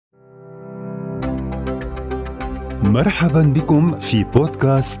مرحبا بكم في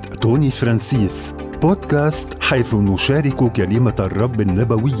بودكاست توني فرانسيس. بودكاست حيث نشارك كلمة الرب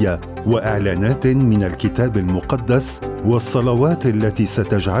النبوية وإعلانات من الكتاب المقدس والصلوات التي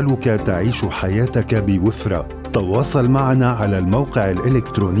ستجعلك تعيش حياتك بوفرة. تواصل معنا على الموقع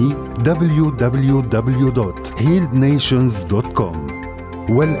الإلكتروني www.healednations.com.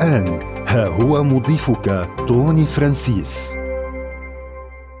 والآن ها هو مضيفك توني فرانسيس.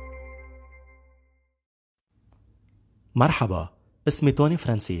 مرحبا، اسمي توني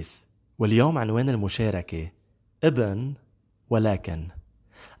فرانسيس، واليوم عنوان المشاركة ابن ولكن.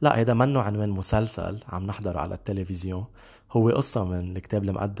 لا، هذا منه عنوان مسلسل عم نحضره على التلفزيون، هو قصة من الكتاب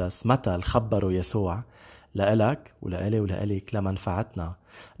المقدس، مثل خبره يسوع لإلك ولإلي ولإلك لمنفعتنا.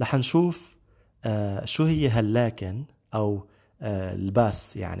 رح نشوف شو هي هاللاكن أو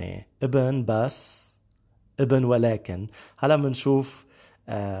البس، يعني ابن بس، ابن ولكن. هلا منشوف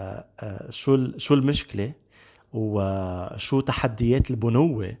شو المشكلة وشو تحديات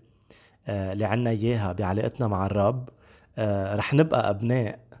البنوة اللي عنا إياها بعلاقتنا مع الرب. رح نبقى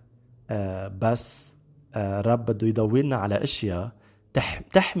أبناء، بس الرب بده يدورنا على أشياء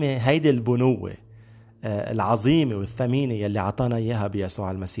تحمي هيدي البنوة العظيمة والثمينة يلي عطانا إياها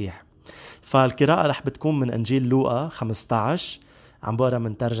بيسوع المسيح. فالقراءة رح بتكون من إنجيل لوقا 15، عم بقرأ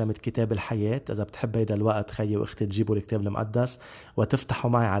من ترجمة كتاب الحياة. إذا بتحب هيدا الوقت خيي وأختي تجيبوا الكتاب المقدس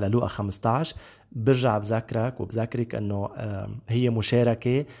وتفتحوا معي على لوقا 15. برجع بذكرك وبذكرك أنه هي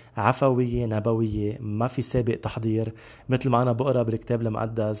مشاركة عفوية نبوية، ما في سابق تحضير، مثل ما أنا بقرأ بالكتاب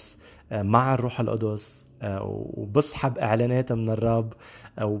المقدس مع الروح القدس وبسحب إعلانات من الرب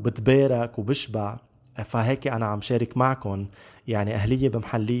وبتبارك وبشبع. فهيك أنا عم شارك معكم، يعني أهلية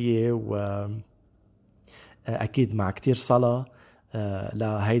بمحلية، وأكيد مع كتير صلاة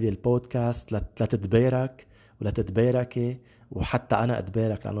لهيدي البودكاست لتتبارك ولتتباركي، وحتى أنا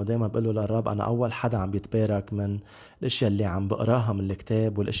أتبارك، لأنه دايما بقوله للرب أنا أول حدا عم بيتبارك من الأشياء اللي عم بقراها من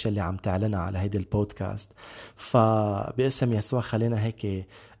الكتاب والأشياء اللي عم تعلنها على هيدي البودكاست. فباسم يسوع خلينا هيك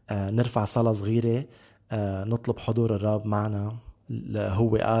نرفع صلاة صغيرة، نطلب حضور الرب معنا.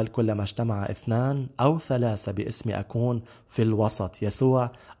 هو قال كلما اجتمع 2 أو 3 باسمي أكون في الوسط.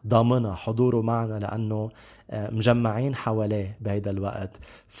 يسوع ضامن حضوره معنا لأنه مجمعين حواليه بهيدا الوقت.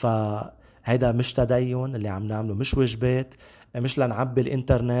 فهيدا مش تدين اللي عم نعمله، مش وجبات، مش لنعبي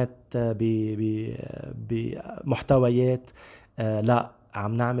الانترنت بمحتويات، لا،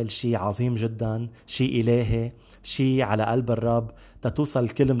 عم نعمل شيء عظيم جدا، شيء إلهي، شيء على قلب الرب تتوصل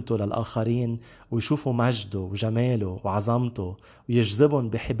كلمته للآخرين ويشوفوا مجده وجماله وعظمته ويجذبهم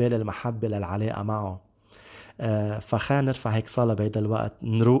بحبال المحبة للعلاقة معه. فخلينا نرفع هيك صلاة بهيدا الوقت،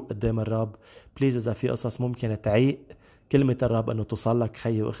 نروق قدام الرب. بليز إذا في قصص ممكن تعيق كلمة الرب أنه توصل لك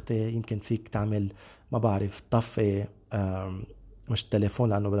خي وأختي، يمكن فيك تعمل ما بعرف طفي مش التليفون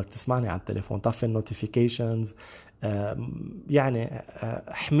لأنه بدك تسمعني على التليفون، طفي النوتيفيكيشنز، يعني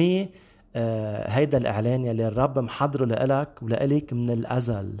احميه هيدا الإعلان يلي الرب محضره لإلك ولإلك من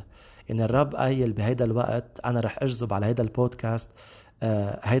الأزل. يعني الرب قايل بهيدا الوقت أنا رح أجذب على هيدا البودكاست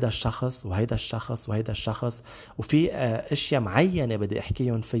هيدا الشخص وهيدا الشخص وهيدا الشخص، وفي اشياء معينة بدي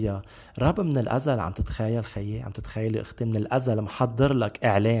احكيهم فيها. رب من الازل، عم تتخيل خيي، عم تتخيلي اختي، من الازل محضر لك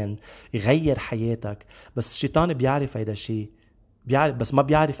اعلان يغير حياتك. بس الشيطان بيعرف هيدا الشيء، بيعرف، بس ما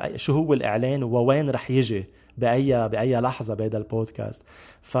بيعرف شو هو الاعلان ووين رح يجي بأي لحظة بهذا البودكاست.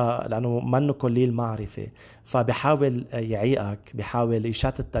 فلأنه منه كلي المعرفة، فبيحاول يعيقك، بيحاول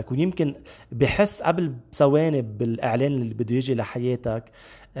يشتتك، ويمكن بحس قبل ثواني بالإعلان اللي بده يجي لحياتك،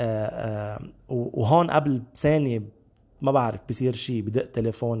 وهون قبل ثانية ما بعرف بيصير شيء، بدق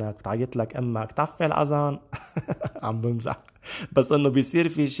تليفونك بتعيط لك أمك تعفي الأذان عم بمزح، بس انه بيصير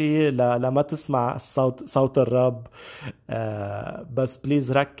في شيء لما تسمع صوت الرب. بس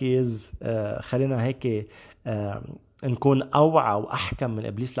بليز ركز، خلينا هيك نكون أوعى وأحكم من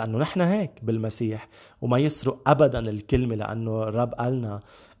إبليس، لأنه نحن هيك بالمسيح، وما يسرق أبدا الكلمة، لأنه الرب قالنا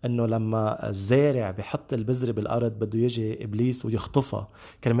أنه لما الزارع بيحط البذرة بالأرض بده يجي إبليس ويخطفها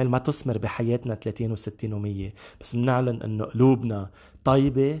كرمال ما تثمر بحياتنا 30 و60 و100. بس بنعلن أنه قلوبنا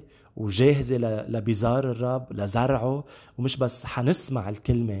طيبة وجاهزة لبزار الرب، لزرعه، ومش بس حنسمع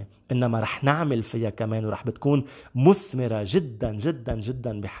الكلمة إنما رح نعمل فيها كمان، ورح بتكون مثمرة جدا جدا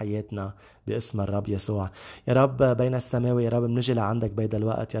جدا بحياتنا باسم الرب يسوع. يا رب بين السماوي، يا رب منجي لعندك بيدا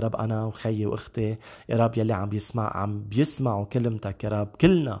الوقت، يا رب أنا وخيي وأختي، يا رب يلي عم بيسمعوا كلمتك، يا رب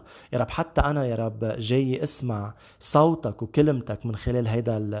كلنا، يا رب حتى أنا يا رب جاي اسمع صوتك وكلمتك من خلال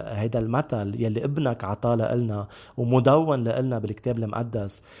هيدا المثل يلي ابنك عطاه لنا ومدون لنا بالكتاب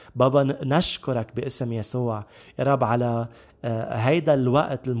المقدس. بابا نشكرك باسم يسوع يا رب على هيدا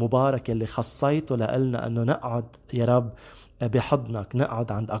الوقت المبارك اللي خصيته لنا أنه نقعد يا رب بحضنك،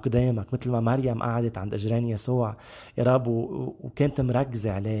 نقعد عند أقدامك مثل ما مريم قعدت عند أجرين يسوع يا رب، وكانت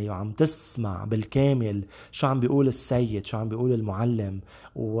مركزة عليه وعم تسمع بالكامل شو عم بيقول السيد، شو عم بيقول المعلم.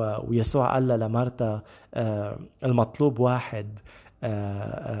 ويسوع قال لمرتا المطلوب واحد،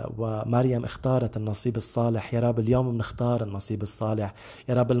 ومريم اختارت النصيب الصالح. يا رب اليوم بنختار النصيب الصالح.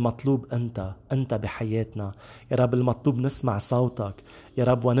 يا رب المطلوب أنت بحياتنا. يا رب المطلوب نسمع صوتك يا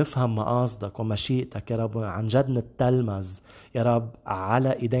رب، ونفهم مقاصدك ومشيئتك. يا رب عن جد نتلمذ يا رب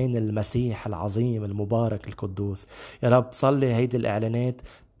على إيدين المسيح العظيم المبارك القدوس. يا رب صلي هيدي الإعلانات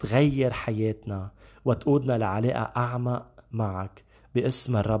تغير حياتنا وتقودنا لعلاقة أعمق معك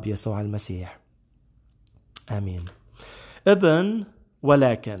باسم الرب يسوع المسيح، آمين. ابن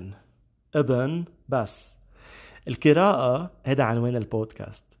ولكن، ابن بس. القراءة، هذا عنوان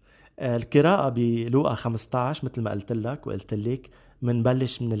البودكاست. القراءة بلوقا 15 مثل ما قلت لك وقلت لك،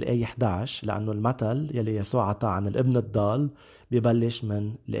 منبلش من الآية 11 لأنه المثل يلي يسوع عطاه عن الابن الضال ببلش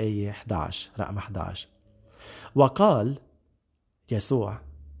من الآية 11 رقم 11. وقال يسوع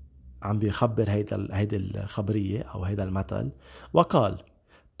عم بيخبر هيدا الخبرية أو هيدا المثل، وقال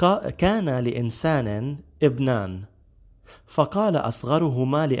كان لإنسان ابنان، فقال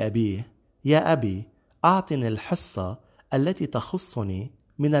أصغرهما لأبيه يا أبي أعطني الحصة التي تخصني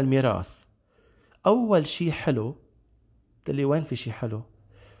من الميراث. أول شيء حلو، تقلي وين في شيء حلو؟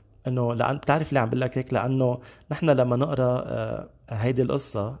 إنه لأن بتعرف ليه عم بقول لك هيك؟ لأنه نحن لما نقرأ هيدي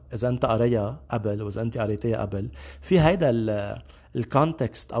القصة، إذا أنت قريها قبل وإذا أنت قريتها قبل، في هيدا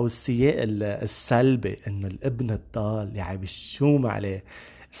الكونتكست أو السياق السلبي، إنه الابن الضال يعني شو ما عليه.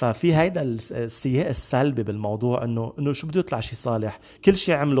 ففي هيدا السياق السلبي بالموضوع، إنه شو بده يطلع شيء صالح، كل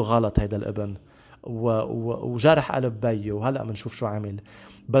شيء عمله غلط هيدا الابن وجرح قلب بيه، وهلأ منشوف شو عمل.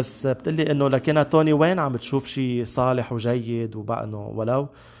 بس بتقلي إنه لكن توني وين عم بتشوف شيء صالح وجيد وبقى إنه ولو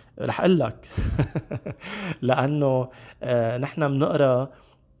رح أقول لك لأنه نحن بنقرأ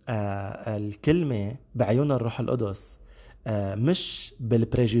الكلمة بعيون الروح القدس، مش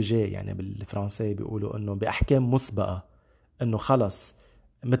بالبريجوجي، يعني بالفرنسي بيقولوا إنه بأحكام مسبقة، إنه خلص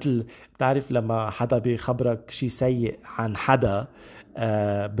مثل بتعرف لما حدا بيخبرك شيء سيء عن حدا،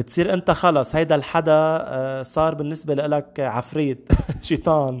 بتصير انت خلص هيدا الحدا صار بالنسبة لك عفريت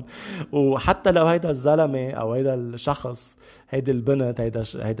شيطان. وحتى لو هيدا الزلمة او هيدا الشخص، هيدا البنت،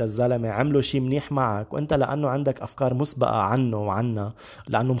 هيدا الزلمة عملوا شيء منيح معك، وانت لانه عندك افكار مسبقة عنه وعنها،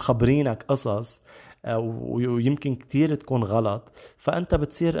 لانه مخبرينك قصص ويمكن كتير تكون غلط، فانت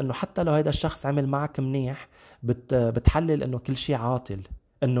بتصير انه حتى لو هيدا الشخص عمل معك منيح بتحلل انه كل شيء عاطل،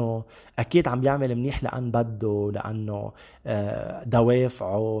 انه اكيد عم بيعمل منيح لان بده، لانه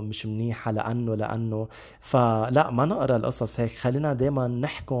دوافعه مش منيحه، لانه فلا، ما نقرا القصص هيك. خلينا دايما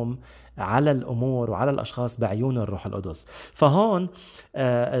نحكم على الامور وعلى الاشخاص بعيون الروح القدس. فهون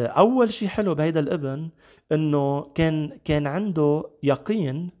اول شيء حلو بهيدا الابن انه كان عنده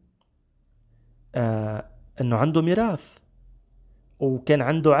يقين انه عنده ميراث، وكان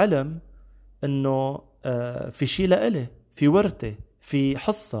عنده علم انه في شيء لإله، في ورثة، في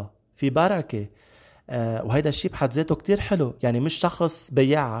حصة، في بركة. وهيدا الشيء بحد ذاته كتير حلو. يعني مش شخص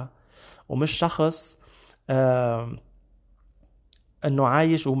بياعة، ومش شخص انه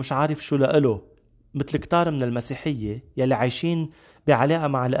عايش ومش عارف شو لإله، مثل كتار من المسيحية يلي عايشين بعلاقة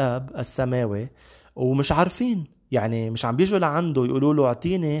مع الآب السماوي ومش عارفين، يعني مش عم بيجوا لعنده يقولوا له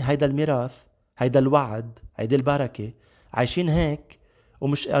اعطيني هيدا الميراث، هيدا الوعد، هيدا البركة. عايشين هيك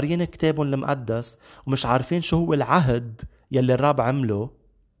ومش قاريين كتابهم المقدس، ومش عارفين شو هو العهد يلي الرب عمله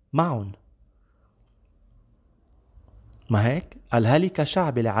معهم. ما هيك الهلك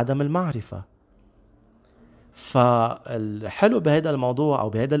شعبي لعدم المعرفة. فالحلو بهذا الموضوع أو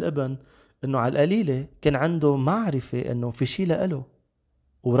بهذا الابن إنه على القليلة كان عنده معرفة إنه في شيء لإله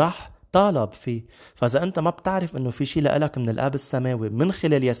وراح طالب فيه. فإذا أنت ما بتعرف إنه في شيء لإلك من الآب السماوي من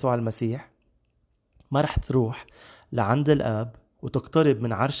خلال يسوع المسيح، ما رح تروح لعند الآب وتقترب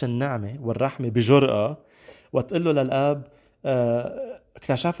من عرش النعمة والرحمة بجرأة وتقول له للآب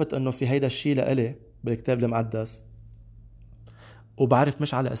اكتشفت إنه في هيدا الشيء لإلي بالكتاب المقدس، وبعرف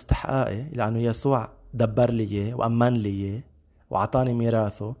مش على استحقاقي لأنه يسوع دبر لي إياه وأمان لي إياه وعطاني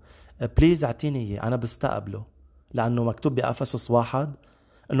ميراثه، بليز اعطيني إياه، أنا بستقبله. لأنه مكتوب بأفسس 1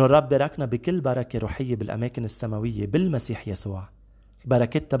 إنه الرب باركنا بكل بركة روحية بالأماكن السماوية بالمسيح يسوع.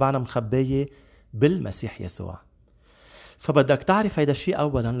 البركات تبعنا مخبية بالمسيح يسوع. فبدك تعرف هيدا الشيء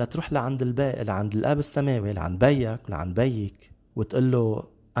أولا لتروح لعند لعند الآب السماوي، لعند بيك لعند بيك، وتقول له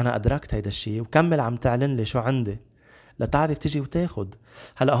أنا أدركت هيدا الشيء وكمل عم تعلن لي شو عندي لتعرف تجي وتاخد.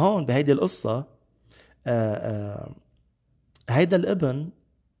 هلأ هون بهيدي القصة هيدا الابن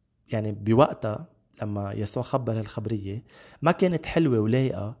يعني بوقتها لما يسوع خبر الخبرية ما كانت حلوة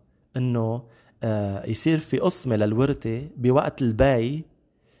ولايقة انه يصير في قسمة للورثة بوقت البي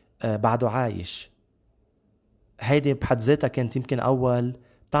بعده عايش. هيدي بحد ذاتها كانت يمكن أول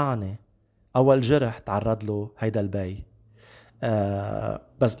طعنة، أول جرح تعرض له هيدا البي.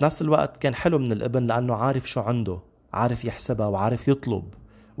 بس بنفس الوقت كان حلو من الابن لأنه عارف شو عنده، عارف يحسبها وعارف يطلب.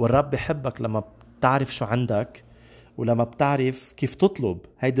 والرب بيحبك لما بتعرف شو عندك ولما بتعرف كيف تطلب.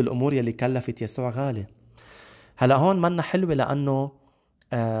 هيدي الأمور يلي كلفت يسوع غالي. هلأ هون منا حلوة لأنه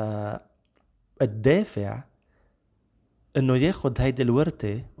الدافع انه ياخد هيدي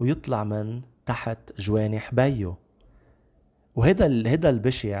الورثة ويطلع من تحت جوانح بيه. وهذا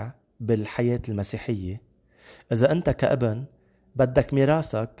البشع بالحياة المسيحية. اذا انت كابن بدك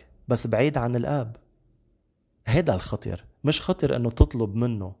ميراثك بس بعيد عن الاب، هذا الخطر. مش خطر انه تطلب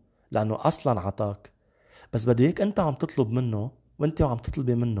منه لانه اصلا عطاك، بس بده اياك انت عم تطلب منه وانت عم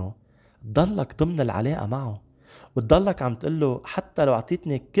تطلبي منه تضلك ضمن العلاقة معه، وتضلك عم تقله حتى لو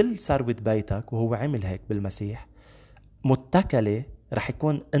عطيتني كل ثروة بيتك، وهو عمل هيك بالمسيح، متكلة رح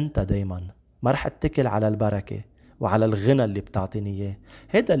يكون انت دايما، ما رح اتكل على البركة وعلى الغنى اللي بتعطيني اياه.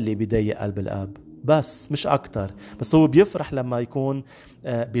 هيدا اللي بيضايق قلب الاب، بس مش اكتر. بس هو بيفرح لما يكون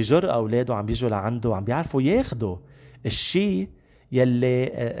بجر اولاده عم بيجوا لعنده وعم بيعرفوا ياخدوا الشيء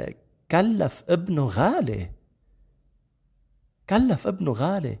يلي كلف ابنه غالي. كلف ابنه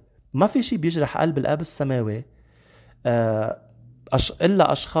غالي. ما في شيء بيجرح قلب الاب السماوي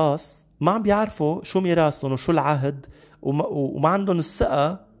إلا أشخاص ما عم بيعرفوا شو ميراثهم وشو العهد، وما عندهم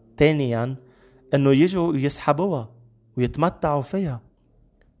الثقة تانيا إنه يجوا يسحبوها ويتمتعوا فيها.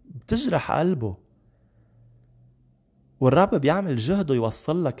 بتجرح قلبه. والرب بيعمل جهده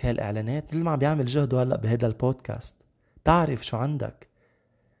يوصل لك هالإعلانات مثل ما عم بيعمل جهده هلأ بهذا البودكاست. تعرف شو عندك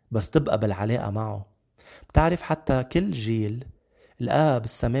بس تبقى بالعلاقة معه. بتعرف حتى كل جيل الآب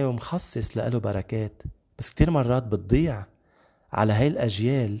السماوي مخصص له بركات، بس كتير مرات بتضيع على هاي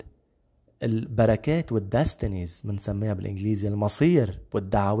الأجيال البركات والدستنيز منسميها بالإنجليزي، المصير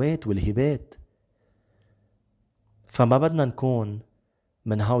والدعوات والهبات. فما بدنا نكون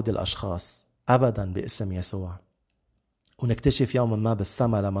من هودي الأشخاص أبدا باسم يسوع. ونكتشف يوما ما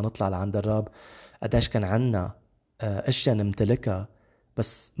بالسما لما نطلع لعند الرب قداش كان عنا أشياء نمتلكها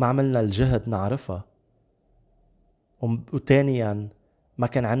بس ما عملنا الجهد نعرفها، وتانيا ما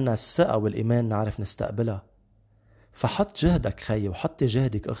كان عنا الثقة والإيمان نعرف نستقبلها. فحط جهدك خي وحطي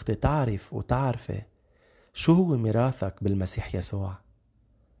جهدك أختي، تعرف وتعرفي شو هو ميراثك بالمسيح يسوع.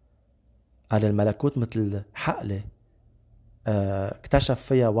 قال الملكوت مثل حقلة اكتشف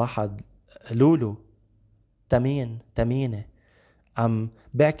فيها واحد لولو تمينة عم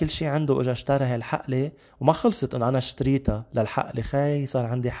باع كل شي عنده واجا اشترى هالحقلة، وما خلصت انه انا اشتريتها للحقلة، خي صار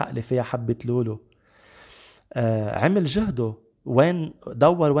عندي حقلة فيها حبة لولو. عمل جهده، وين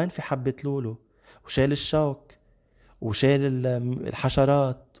دور وين في حبة لولو، وشال الشوك وشال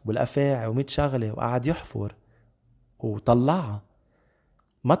الحشرات والأفاعي و100 شغلة وقعد يحفر وطلعها.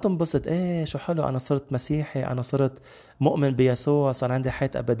 ما تنبسط ايه شو حلو انا صرت مسيحي، انا صرت مؤمن بيسوع، صار عندي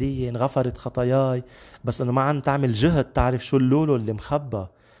حياة أبدية، انغفرت خطاياي، بس انه ما عم تعمل جهد تعرف شو اللولو اللي مخبى.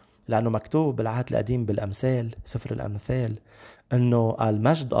 لأنه مكتوب بالعهد القديم بالأمثال، سفر الأمثال، انه قال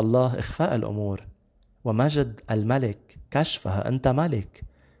مجد الله إخفاء الأمور ومجد الملك كشفها. انت ملك،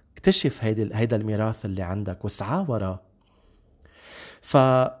 اكتشف هيدا الميراث اللي عندك واسعى وراه.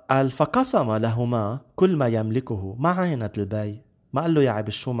 فقال فقسم لهما كل ما يملكه مع عينة البي. ما قال له يا عيب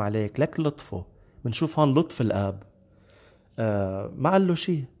الشوم عليك، لك لطفه. بنشوف هون لطف الآب. ما قال له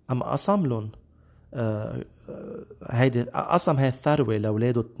شيء، أما قسم لهم هيدي، قسم هاي الثروة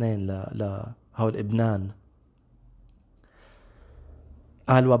لأولاده 2 لهول ابنان.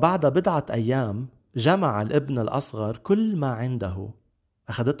 قال وبعد بضعة أيام جمع الابن الأصغر كل ما عنده.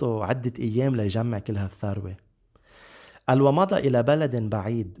 أخذته عدة أيام ليجمع كل هالثروة. قال ومضى إلى بلد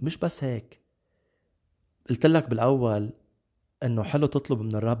بعيد. مش بس هيك، قلت لك بالأول إنه حلو تطلب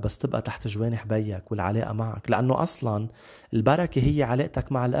من الرب بس تبقى تحت جوانح بيك والعلاقة معك، لأنه أصلا البركة هي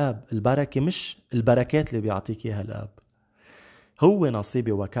علاقتك مع الآب. البركة مش البركات اللي بيعطيك إياها الآب، هو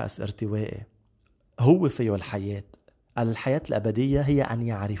نصيبي وكأس ارتوائي، هو فيه الحياة. الحياة الأبدية هي أن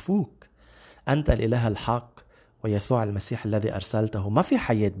يعرفوك أنت الإله الحق ويسوع المسيح الذي أرسلته. ما في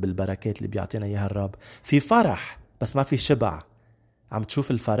حياة بالبركات اللي بيعطينا إياها الرب، في فرح بس ما في شبع. عم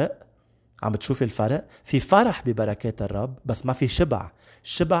تشوف الفرق؟ عم بتشوف الفرق؟ في فرح ببركات الرب بس ما في شبع.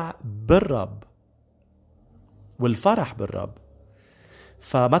 شبع بالرب والفرح بالرب.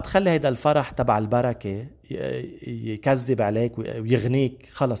 فما تخلي هيدا الفرح تبع البركة يكذب عليك ويغنيك.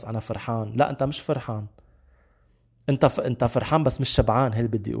 خلص أنا فرحان. لا، أنت مش فرحان. انت فرحان بس مش شبعان. هل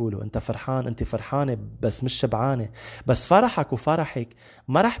بدي اقوله انت فرحان، انت فرحانة بس مش شبعانة. بس فرحك وفرحك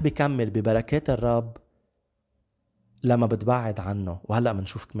ما رح بيكمل ببركات الرب لما بتبعد عنه. وهلأ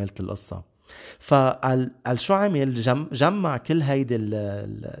منشوف كمالة القصة. فشو عمل؟ جمع كل هيدي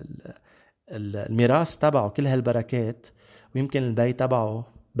الميراث تبعه، كل هالبركات. ويمكن البي تبعه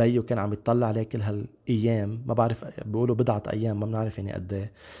بيو كان عم يطلع عليه كل هالايام، ما بعرف بيقولوا بضعة ايام، ما بنعرف يعني قد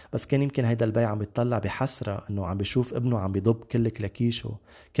ايه، بس كان يمكن هيدا البي عم يطلع بحسرة انه عم بيشوف ابنه عم بيضب كل كلاكيشه،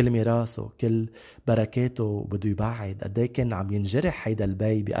 كل ميراثه، كل بركاته، بده يبعد. قد ايه كان عم ينجرح هيدا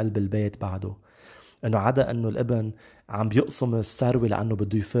البي بقلب البيت بعده، انه عدا انه الابن عم بيقسم الثروه لانه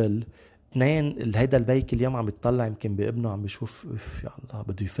بده يفل. اثنين، هيدا البي كل يوم عم يتطلع يمكن بابنه، عم بيشوف يا الله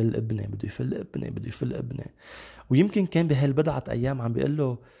بده يفل ابني، بده يفل ابني، بده يفل ابني. ويمكن كان بهالبضعة ايام عم بيقول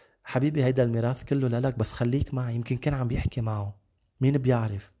له حبيبي هيدا الميراث كله لك، بس خليك معي. يمكن كان عم بيحكي معه، مين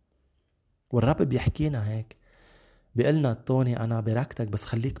بيعرف؟ والرب بيحكينا هيك، بيقلنا توني انا بركتك بس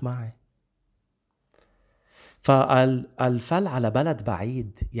خليك معي. فالفل على بلد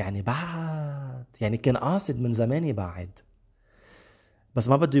بعيد، يعني بعد، يعني كان قاصد من زمان يبعد، بس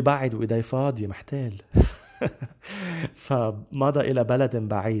ما بده يبعد وإيديه فاضية، محتال. فمضى إلى بلد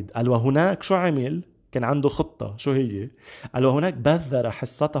بعيد. قال وهناك شو عمل؟ كان عنده خطة. شو هي؟ قال وهناك بذر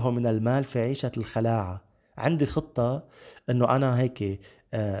حصته من المال في عيشة الخلاعة. عندي خطة انه انا هيك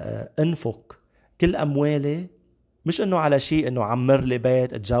انفق كل اموالي، مش انه على شيء انه عمر لي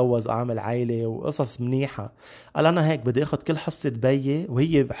بيت اتجوز واعمل عائلة وقصص منيحة. قال انا هيك بدي اخذ كل حصة بيي،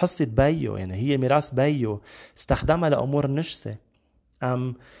 وهي حصة بيو يعني هي ميراث بيو، استخدمها لامور نجسة.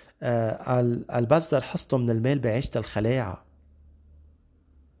 أم البزر حصته من المال بعيشة الخلاعة.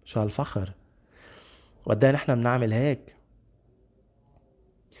 شو هالفخر! وقديه نحن بنعمل هيك.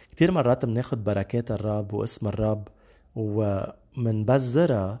 كتير مرات بناخد بركات الرب واسم الرب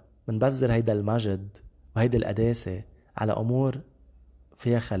ومنبذرها، منبذر هيدا المجد وهيدا القداسة على أمور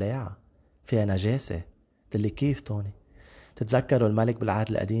فيها خلاعة، فيها نجاسة. تلي كيف توني؟ تتذكروا الملك بالعهد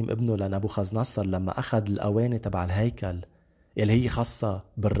القديم ابنه لنبوخذ نصر لما أخذ الأواني تبع الهيكل يلي هي خاصة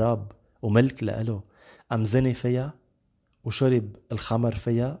بالرب وملك لإله، قام زني فيها وشرب الخمر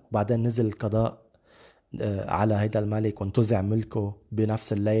فيها، وبعدين نزل القضاء على هيدا الملك وانتزع ملكه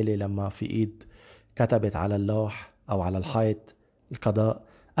بنفس الليلة لما في ايد كتبت على اللوح او على الحيط القضاء.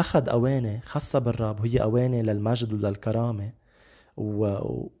 اخذ اواني خاصة بالرب، وهي اواني للمجد وللكرامة،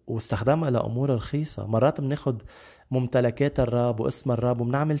 واستخدمها لامور رخيصة. مرات بناخد ممتلكات الرب واسم الرب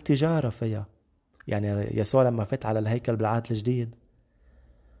وبنعمل تجارة فيها. يعني يسوع لما فات على الهيكل بالعهد الجديد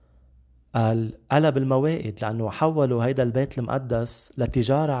قال قلب الموائد، لأنه حولوا هيدا البيت المقدس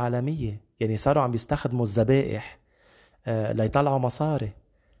لتجارة عالمية. يعني صاروا عم بيستخدموا الذبائح ليطلعوا مصاري.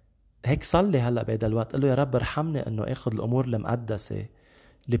 هيك صلي هلأ بهيدا الوقت، قل له يا رب ارحمني انه اخذ الامور المقدسة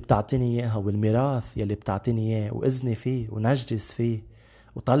اللي بتعطيني اياها والميراث يلي بتعطيني اياه واذني فيه ونجس فيه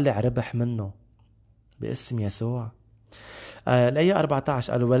وطلع ربح منه باسم يسوع. الآية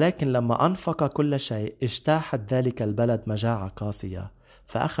 14 قالوا ولكن لما أنفق كل شيء اجتاحت ذلك البلد مجاعة قاسية،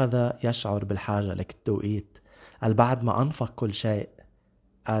 فأخذ يشعر بالحاجة. لك التوقيت قال بعد ما أنفق كل شيء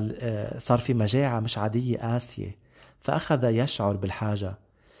قال صار في مجاعة مش عادية قاسية، فأخذ يشعر بالحاجة.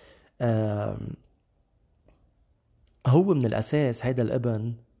 هو من الأساس هيدا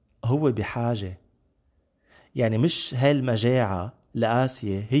الابن هو بحاجة، يعني مش هاي المجاعة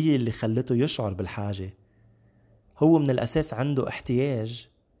القاسية هي اللي خلته يشعر بالحاجة. هو من الأساس عنده احتياج،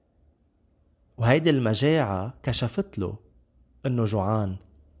 وهيدي المجاعة كشفت له انه جوعان،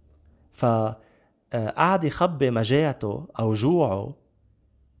 فقعد يخبي مجاعته او جوعه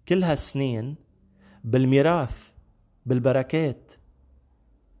كل هالسنين بالميراث بالبركات.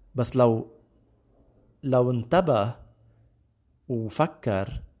 بس لو انتبه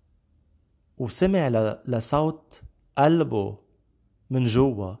وفكر وسمع لصوت قلبه من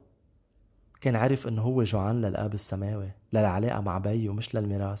جوا، كان عارف انه هو جوعان للآب السماوي، للعلاقة مع بيه مش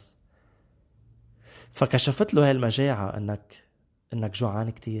للميراث. فكشفت له هاي المجاعة انك جوعان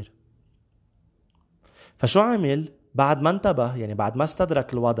كتير. فشو عمل بعد ما انتبه؟ يعني بعد ما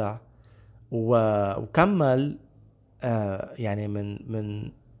استدرك الوضع وكمل يعني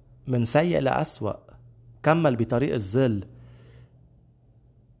من سيء لأسوأ، كمل بطريق الذل،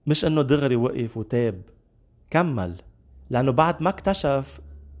 مش انه دغري وقف وتاب، كمل. لانه بعد ما اكتشف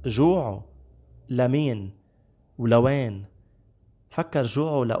جوعه لمين ولوين، فكر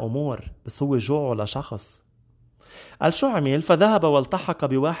جوعه لأمور، بس هو جوعه لشخص. قال شو عمل؟ فذهب والتحق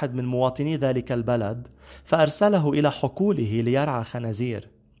بواحد من مواطني ذلك البلد فأرسله إلى حقوله ليرعى خنازير.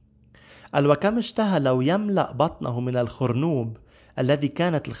 قال وكم اشتهى لو يملأ بطنه من الخرنوب الذي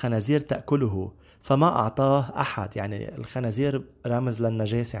كانت الخنازير تأكله، فما أعطاه أحد. يعني الخنازير رمز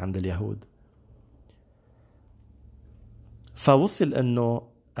للنجاسة عند اليهود. فوصل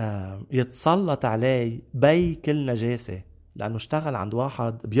أنه يتسلط عليه بي كل نجاسة، لأنه اشتغل عند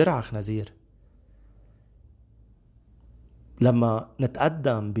واحد بيرعى خنازير. لما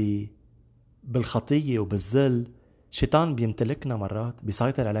نتقدم بالخطية وبالذل الشيطان بيمتلكنا مرات،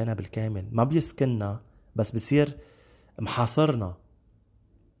 بيسيطر علينا بالكامل، ما بيسكننا بس بيصير محاصرنا،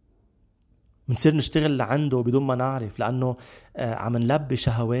 بنصير نشتغل لعنده بدون ما نعرف، لأنه عم نلبي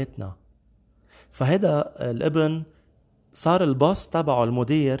شهواتنا. فهذا الابن صار الباص تبعه،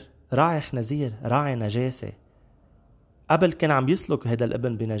 المدير، راعي خنازير، راعي نجاسة. قبل كان عم يسلك هذا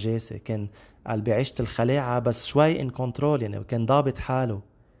الابن بنجاسة، كان بعيشة الخلاعة بس شوي ان كنترول، يعني كان ضابط حاله،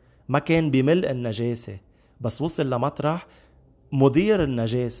 ما كان بملء النجاسة. بس وصل لمطرح مدير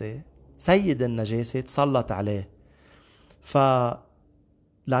النجاسة، سيد النجاسة، تسلط عليه.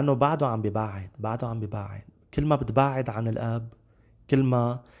 لأنه بعده عم بيبعد. كل ما بتبعد عن الآب كل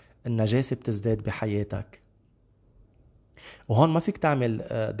ما النجاسة بتزداد بحياتك. وهون ما فيك تعمل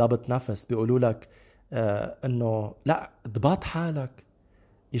ضبط نفس. بيقولوا لك انه لا، ضبط حالك.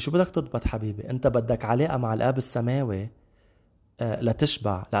 شو بدك تضبط حبيبي؟ انت بدك علاقة مع الآب السماوي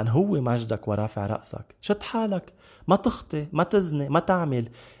لتشبع، لأن هو مجدك ورافع رأسك. شد حالك، ما تخطي، ما تزني، ما تعمل.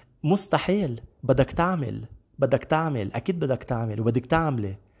 مستحيل. بدك تعمل أكيد بدك تعمل، وبدك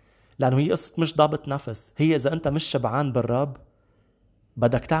تعمله، لأنه هي قصة مش ضابط نفس. هي إذا أنت مش شبعان بالرب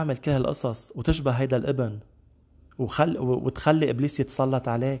بدك تعمل كل هالقصص وتشبه هيدا الابن وتخلي إبليس يتسلط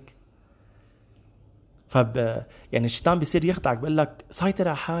عليك. يعني الشيطان بيصير يخدعك، بيقول لك سيطر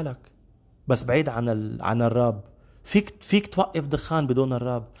على حالك بس بعيد عن الرب. فيك توقف دخان بدون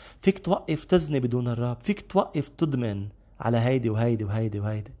الرب، فيك توقف تزني بدون الرب، فيك توقف تدمن على هيدي وهيدي وهيدي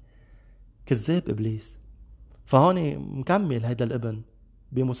وهيدي. كذاب إبليس. فهون مكمل هيدا الابن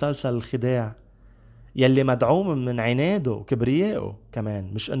بمسلسل الخداع يلي مدعوم من عناده وكبريائه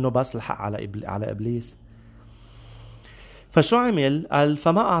كمان، مش انه بس الحق على إبليس. فشو عمل؟ قال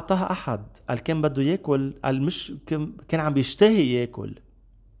فما أعطاه أحد. قال كان بده يأكل، قال مش كان عم بيشتهي يأكل.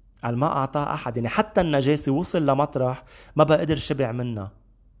 قال ما أعطاه أحد، يعني حتى النجاسة وصل لمطرح ما بقى قدر شبع منها،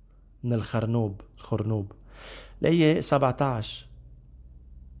 من الخرنوب. لأيه 17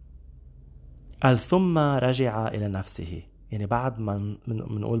 قال ثم رجع إلى نفسه. يعني بعد ما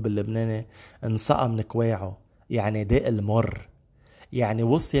منقول باللبناني انسقى من كواعه، يعني داق المر، يعني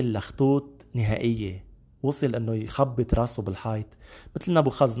وصل لخطوط نهائية، وصل انه يخبط راسه بالحيط. مثل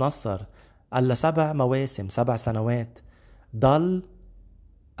نبوخذ نصر قال ل7 مواسم 7 سنوات ضل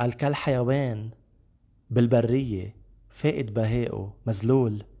كالحيوان بالبرية، فائد بهائه،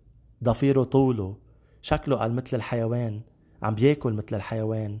 مزلول، ضفيره طوله، شكله قال مثل الحيوان، عم بياكل مثل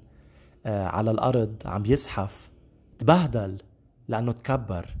الحيوان، على الأرض عم يزحف، تبهدل لأنه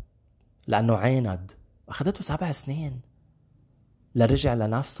تكبر، لأنه عاند. أخذته 7 سنين لرجع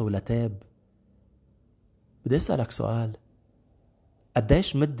لنفسه ولتاب. بدي أسألك سؤال،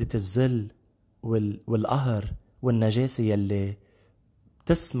 قديش مدة الذل والقهر والنجاسة يلي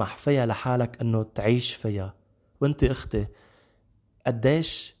تسمح فيها لحالك أنه تعيش فيها؟ وانت اختي،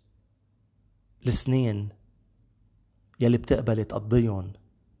 قديش السنين يلي بتقبلي تقضيهم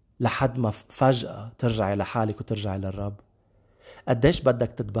لحد ما فجأة ترجعي لحالك وترجعي للرب؟ قديش بدك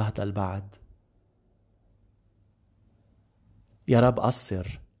تتبهدل بعد؟ يا رب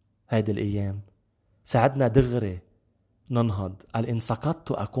قصر هيدي الأيام، ساعدنا دغري ننهض. قال إن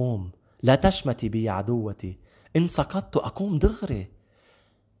سقطت أقوم، لا تشمتي بي عدوتي. إن سقطت أقوم دغري.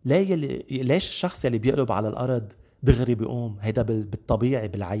 ليش الشخص يلي بيقلب على الأرض دغري بيقوم؟ هيدا بالطبيعي،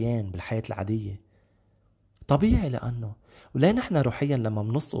 بالعيان، بالحياة العادية طبيعي. لأنه وليه نحن روحيا لما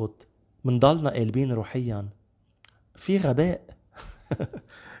منسقط منضلنا قلبين روحيا؟ في غباء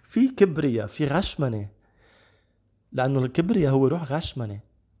في كبرية، في غشمنة. لأنه الكبرية هو روح غشمنة،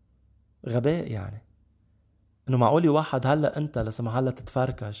 غباء. يعني إنه معقولي واحد هلأ أنت لسمح الله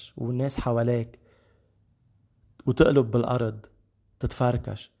تتفركش والناس حواليك وتقلب بالأرض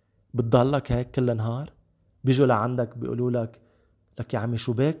تتفركش، بتضلك هيك كل نهار؟ بيجوا لعندك بيقولوا لك يا عمي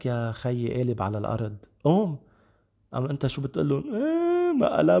شو بك يا خيي قالب على الأرض، قوم. أما أنت شو بتقلون؟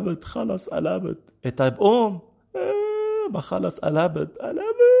 ما قلبت، خلص قلبت. طيب قوم. ما خلص قلبت.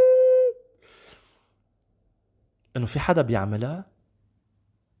 إنه في حدا بيعملها؟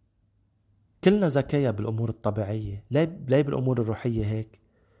 كلنا ذكية بالأمور الطبيعية، ليه بالأمور الروحية هيك؟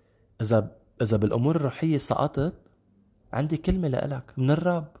 إذا بالأمور الروحية سقطت، عندي كلمة لإلك من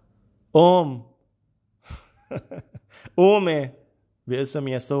الرب، قوم. قومي باسم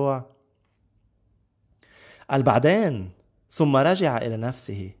يسوع. قال بعدين ثم رجع إلى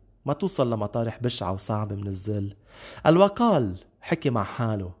نفسه. ما توصل لمطارح بشعة وصعبة من الذل. قال وقال، حكي مع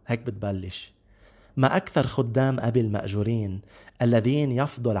حاله هيك بتبلش: ما أكثر خدام أبي المأجورين الذين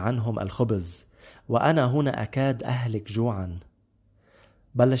يفضل عنهم الخبز، وأنا هنا أكاد أهلك جوعا.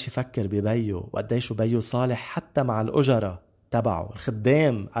 بلش يفكر ببيه وقديش بيه صالح حتى مع الأجرة تبعه،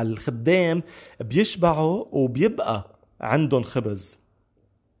 الخدام بيشبعوا وبيبقى عندهم خبز.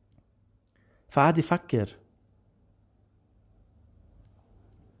 فقعد يفكر.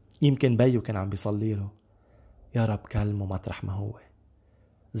 يمكن بيو كان عم بيصلي له: يا رب كلمه مطرح ما هو،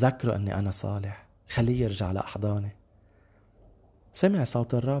 ذكره أني أنا صالح، خليه يرجع لأحضاني. سمع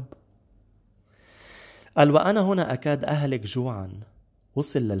صوت الرب، قال: وأنا هنا أكاد أهلك جوعا.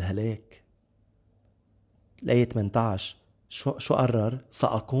 وصل للهلاك. الآية 18 شو قرر؟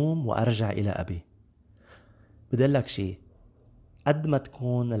 سأقوم وأرجع إلى أبي. بدلك شيء، قد ما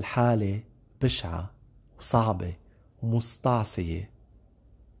تكون الحالة بشعة وصعبة ومستعصية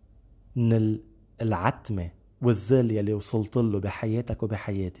من العتمة والذل يلي وصلت له بحياتك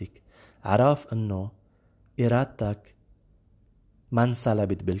وبحياتك، عرف انه ارادتك ما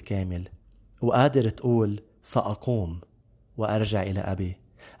انسلبت بالكامل، وقادر تقول سأقوم وارجع الى ابي.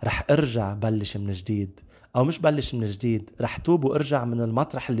 رح ارجع بلش من جديد، او مش بلش من جديد، رح توب وارجع من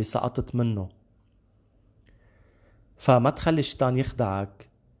المطرح اللي سقطت منه. فما تخلي الشيطان يخدعك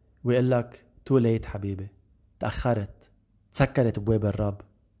ويقلك تو ليت حبيبي، تأخرت، تسكرت بواب الرب.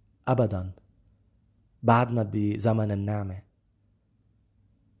 أبدا، بعدنا بزمن النعمة،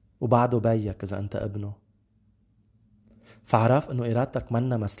 وبعده بيك إذا أنت ابنه. فعرف أنه إرادتك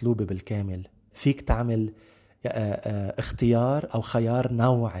منا مسلوبة بالكامل. فيك تعمل اختيار أو خيار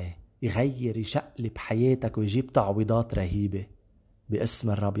نوعي يغير يشقلب حياتك ويجيب تعويضات رهيبة باسم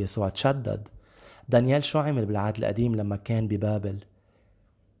الرب يسوع. تشدد. دانيال شو عمل بالعهد القديم لما كان ببابل؟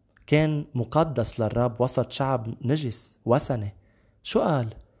 كان مقدس للرب وسط شعب نجس وثني. شو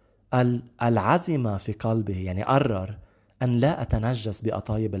قال؟ العزم في قلبه، يعني قرر أن لا أتنجس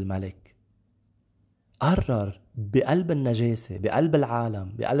بأطايب الملك. قرر بقلب النجاسة، بقلب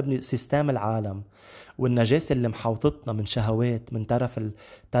العالم، بقلب سيستم العالم والنجاسة اللي محوطتنا من شهوات، من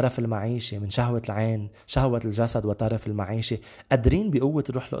طرف المعيشة، من شهوة العين، شهوة الجسد وطرف المعيشة. قادرين بقوة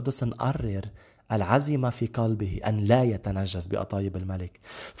الروح القدس نقرر العزيمة في قلبه أن لا يتنجس بأطايب الملك.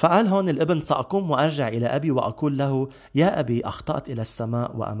 فقال هون الابن: سأقوم وأرجع إلى أبي وأقول له: يا أبي، أخطأت إلى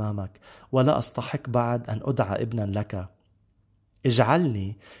السماء وأمامك، ولا أستحق بعد أن أدعى ابنا لك.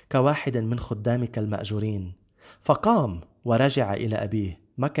 اجعلني كواحد من خدامك المأجورين. فقام ورجع إلى أبيه.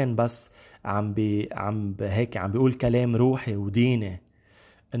 ما كان بس هيك عم بيقول كلام روحي وديني،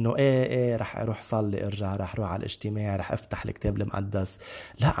 انه ايه رح اروح صلي، ارجع رح اروح على الاجتماع، رح افتح الكتاب المقدس.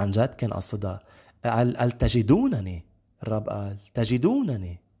 لا، عن جد كان قصدها. قال تجدونني، الرب قال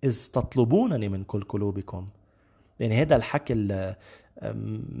تجدونني اذ تطلبونني من كل قلوبكم. يعني هذا الحكي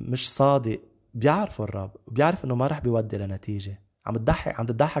مش صادق. بيعرف الرب، بيعرف انه ما رح بيودي لنتيجة. عم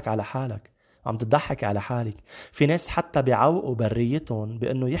تضحك على حالك، عم تضحك على حالك. في ناس حتى بيعوقوا بريتهم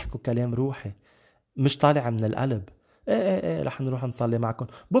بانه يحكوا كلام روحي مش طالع من القلب. ايه رح نروح نصلي معكم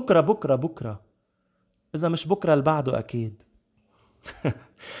بكرة. اذا مش بكرة البعده اكيد.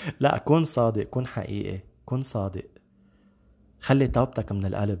 لا، كون صادق، كون حقيقي، كون صادق. خلي توبتك من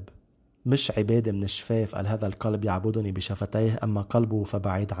القلب، مش عبادة من الشفاف. قال: هذا القلب يعبدني بشفتيه، أما قلبه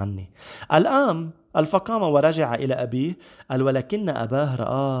فبعيد عني. الآن فقام ورجع إلى أبيه. قال: ولكن أباه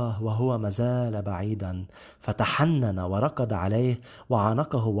رآه وهو مازال بعيدا، فتحنن وركض عليه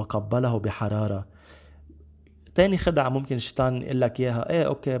وعانقه وقبله بحرارة. تاني خدعة ممكن الشيطان يقول لك إياها: إيه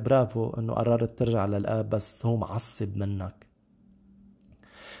أوكي برافو إنه قررت ترجع للآب، بس هو معصب منك،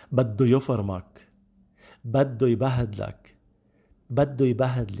 بده يفرمك، بده يبهدلك، بده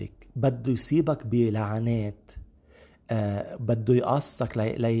يبهدلك، بده يسيبك بلعنات، بده يقصك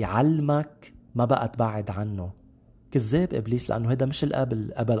ليعلمك ما بقى تبعد عنه. كذاب إبليس، لأنه هذا مش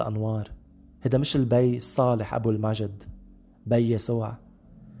الأب الأنوار، هذا مش البي الصالح أبو المجد، بي يسوع.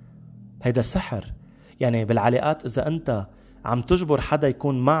 هذا سحر. يعني بالعلاقات إذا أنت عم تجبر حدا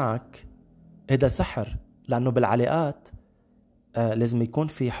يكون معك، هذا سحر. لأنه بالعلاقات لازم يكون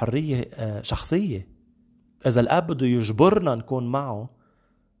في حرية شخصية. إذا الأب بده يجبرنا نكون معه،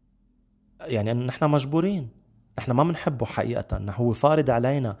 يعني نحن مجبورين، نحن ما منحبه حقيقة، نحن هو فارض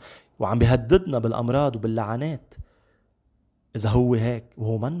علينا وعم بيهددنا بالأمراض وباللعنات. إذا هو هيك،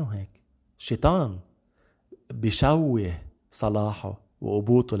 وهو منه هيك. الشيطان بيشوه صلاحه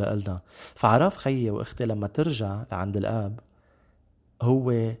وقبوطه لقلنا. فعرف خيي وأختي لما ترجع لعند الآب،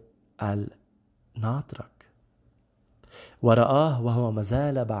 هو قال: ناطرك. ورآه وهو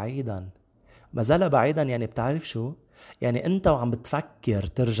مازال بعيدا. مازال بعيدا يعني بتعرف شو؟ يعني انت وعم بتفكر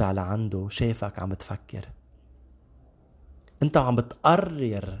ترجع لعنده، شايفك عم بتفكر. انت وعم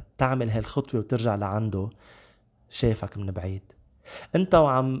بتقرر تعمل هالخطوة وترجع لعنده، شايفك من بعيد. انت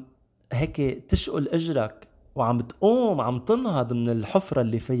وعم هيك تشقل اجرك وعم بتقوم عم تنهض من الحفرة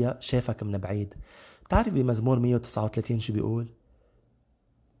اللي فيها، شايفك من بعيد. بتعرف بمزمور 139 شو بيقول؟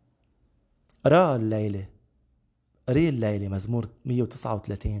 قرأ الليلة مزمور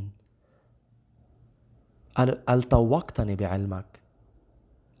 139. قال: طوقتني بعلمك،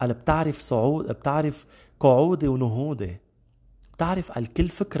 قال بتعرف صعود، بتعرف قعودي ونهوضي، بتعرف قال كل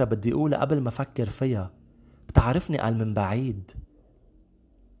فكرة بدي أقولها قبل ما أفكر فيها، بتعرفني قال من بعيد.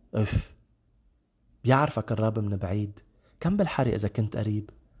 اف، بيعرفك الرب من بعيد، كم بالحري إذا كنت قريب.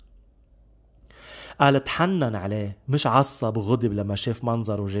 قال تحنن عليه، مش عصب وغضب لما شاف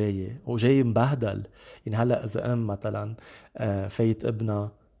منظره وجاي مبهدل. يعني هلأ إذا مثلا فايت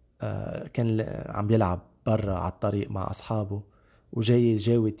ابنها كان عم بيلعب برا على الطريق مع أصحابه وجاي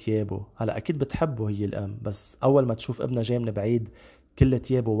جاوي تيابه، هلأ أكيد بتحبه هي الأم، بس أول ما تشوف ابنها جاي من بعيد كل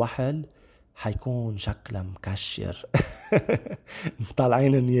تيابه وحل، حيكون شكله مكشر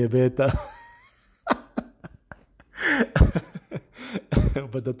طالعين النياباتها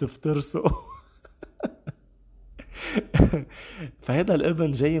وبدها تفترسه فهذا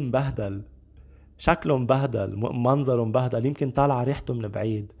الابن جاي مبهدل، شكله مبهدل، منظره مبهدل، يمكن طالع ريحته من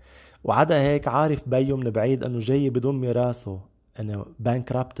بعيد، وعدا هيك عارف بيه من بعيد انه جاي بدون ميراثه، انه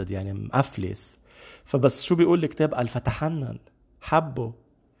بانكرابتد يعني مقفلس. فبس شو بيقول الكتاب؟ قال فتحنن، حبه.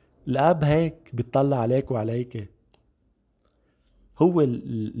 الاب هيك بيطلع عليك وعليك، هو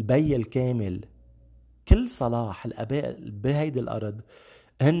البي الكامل. كل صلاح الاباء بهيدي الارض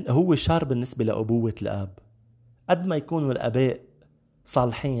هو شر بالنسبه لابوه الاب. قد ما يكونوا الاباء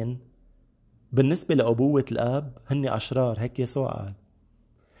صالحين بالنسبه لابوه الاب هن اشرار، هيك يسوع قال.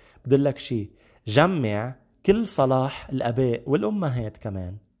 بدلك شي، جمع كل صلاح الاباء والامهات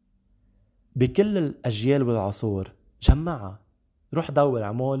كمان بكل الاجيال والعصور، جمعها. روح دور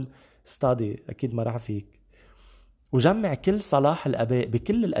عمول ستادي، اكيد ما راح فيك، وجمع كل صلاح الاباء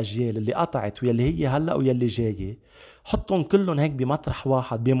بكل الاجيال اللي قطعت واللي هي هلا واللي جايه، حطهم كلهم هيك بمطرح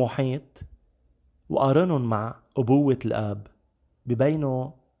واحد بمحيط، وقارنهم مع ابوه الاب.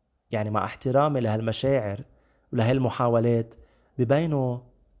 ببينوا يعني مع احترامي لهالمشاعر ولهالمحاولات، ببينوا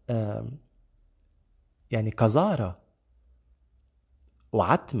يعني قذارة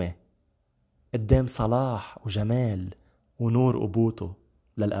وعتمة قدام صلاح وجمال ونور أبوته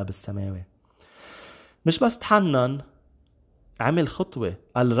للآب السماوي. مش بس تحنن، عمل خطوة،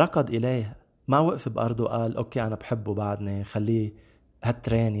 قال ركض إليه، ما وقف بأرضه قال أوكي أنا بحبه بعدني، خليه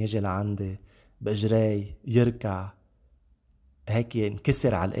هالترين يجي لعندي بإجراي يركع هيك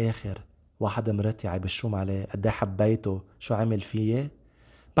ينكسر على الآخر. واحد مرتي عيب الشوم عليه قد ايه حبيته، شو عمل فيه؟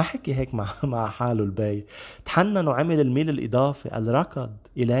 ما حكي هيك مع حاله البي، تحنن وعمل الميل الإضافي. قال ركض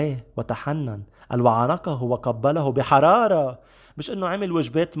إليه وتحنن، قال وعانقه وقبله بحرارة. مش إنه عمل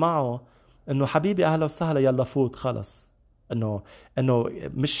وجبات معه، إنه حبيبي أهلا وسهلا يلا فوت خلص، إنه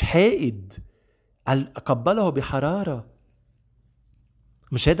مش حائد، قال قبله بحرارة.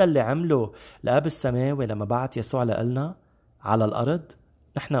 مش هذا اللي عمله الآب السماوي لما بعت يسوع لنا على الأرض؟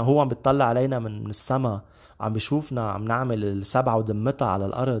 نحن هو عم بيطلع علينا من السماء، عم بيشوفنا عم نعمل السبعة ودمتها على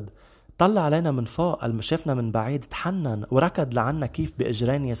الأرض، طلع علينا من فوق، قال شافنا من بعيد، تحنن وركض لعنا كيف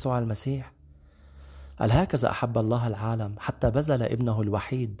بإجرين يسوع المسيح. قال هكذا أحب الله العالم حتى بذل ابنه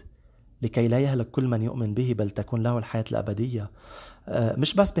الوحيد لكي لا يهلك كل من يؤمن به بل تكون له الحياة الأبدية.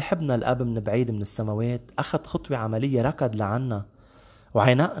 مش بس بحبنا الأب من بعيد من السماوات، أخذ خطوة عملية، ركض لعنا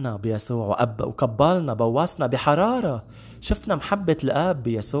وعنقنا بيسوع وقبلنا بواسنا بحرارة. شفنا محبة الآب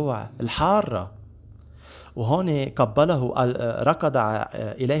بيسوع الحارة. وهون قبله، ركض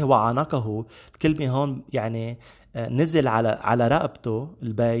إليه وعانقه. الكلمة هون يعني نزل على رقبته،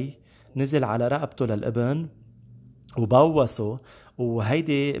 البي نزل على رقبته للابن وبوسه.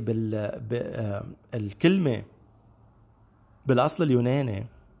 وهيدي الكلمة بالأصل اليوناني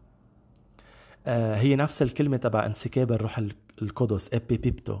هي نفس الكلمة تبع انسكاب الروح القدس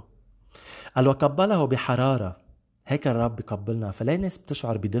ابيبيبتو. قال وقبله بحرارة. هيك الرب بيقبلنا. فليه ناس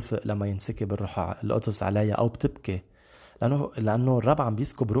بتشعر بدفء لما ينسكب الروح القدس عليها أو بتبكي؟ لأنه الرب عم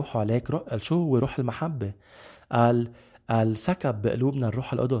بيسكب روحه عليك. شو هو روح المحبة؟ قال سكب بقلوبنا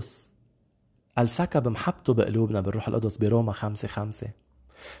الروح القدس، قال سكب محبته بقلوبنا بالروح القدس بروما 5:5.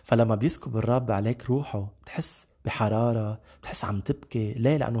 فلما بيسكب الرب عليك روحه بتحس بحرارة، بتحس عم تبكي.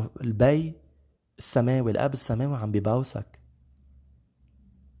 ليه؟ لأنه البي السماوي الآب السماوي عم بيبوسك،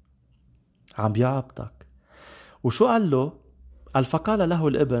 عم بيعبطك. وشو قال له؟ قال فقال له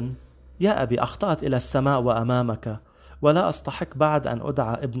الابن يا أبي أخطأت إلى السماء وأمامك ولا أستحق بعد أن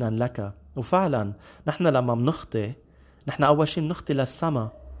أدعى ابنا لك. وفعلا نحن لما منخطي، نحن أول شيء منخطي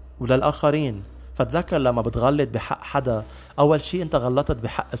للسماء وللآخرين. فتذكر لما بتغلط بحق حدا، أول شيء أنت غلطت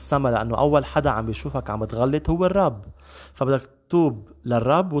بحق السماء، لأنه أول حدا عم بيشوفك عم بتغلط هو الرب، فبدك تتوب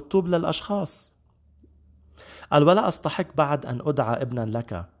للرب وتتوب للأشخاص. قال ولا أستحق بعد أن أدعى ابنا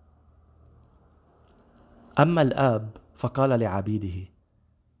لك. أما الآب فقال لعبيده.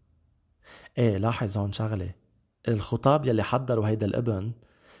 لاحظ هون شغلة، الخطاب يلي حضروا هيدا الابن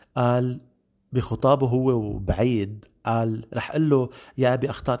قال بخطابه هو وبعيد قال رح قل له يا أبي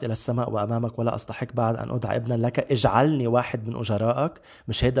أخطأت إلى السماء وأمامك ولا أستحق بعد أن أدعى ابنا لك، اجعلني واحد من أجرائك.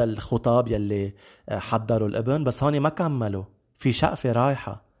 مش هيدا الخطاب يلي حضروا الابن، بس هون ما كملوا، في شقفة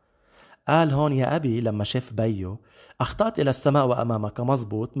رايحة. قال هون يا أبي لما شاف بيه أخطأت إلى السماء وأمامك،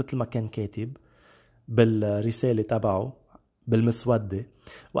 مزبوط مثل ما كان كاتب بالرسالة تبعه بالمسودة،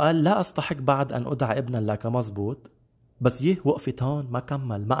 وقال لا أستحق بعد أن أدعى ابنا لك، مزبوط. بس وقفت هون، ما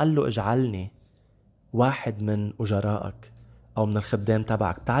كمل، ما قال له اجعلني واحد من أجرائك أو من الخدام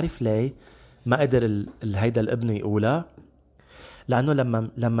تبعك. تعرف ليه ما قدر هيدا الابن يقولها؟ لأنه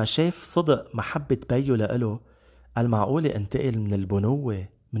لما شاف صدق محبة بيه لإله، قال معقولة انتقل من البنوة،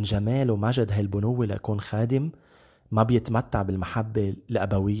 من جمال ومجد هاي البنوة لأكون خادم ما بيتمتع بالمحبة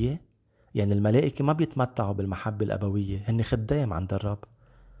الأبوية؟ يعني الملائكة ما بيتمتعوا بالمحبة الأبوية، هن خدام عند الرب.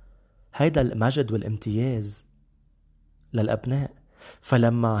 هيدا المجد والامتياز للأبناء.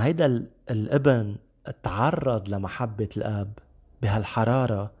 فلما هيدا الابن تعرض لمحبة الأب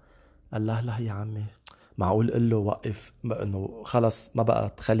بهالحرارة، قال له لا يا عمي، معقول قل له وقف انه خلص ما بقى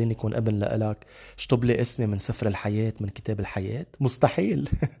تخليني يكون ابن لإلك، اشطب لي اسمي من سفر الحياة، من كتاب الحياة؟ مستحيل.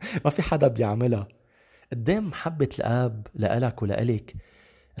 ما في حدا بيعملها. قدام محبة الأب لإلك ولإلك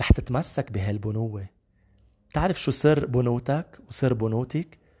رح تتمسك بهالبنوة. تعرف شو سر بنوتك وسر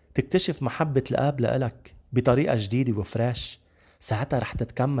بنوتك؟ تكتشف محبة الأب لإلك بطريقة جديدة وفريش. ساعتها رح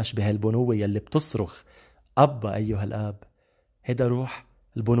تتكمش بهالبنوة يلي بتصرخ أبا أيها الأب. هيدا روح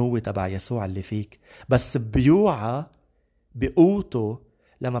البنوة تبع يسوع اللي فيك، بس بيوعى بقوته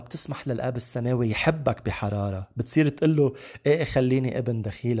لما بتسمح للأب السماوي يحبك بحرارة. بتصير تقله ايه خليني ابن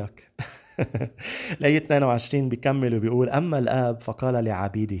دخيلك. الآية 22 بيكمل وبيقول أما الآب فقال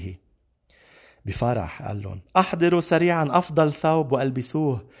لعبيده بفرح، قال لهم أحضروا سريعا أفضل ثوب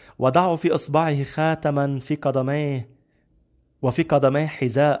وألبسوه، وضعوا في إصبعه خاتما في قدميه وفي قدميه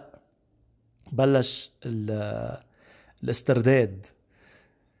حذاء. بلش الاسترداد.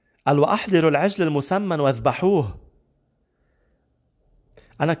 قال وأحضروا العجل المسمن واذبحوه.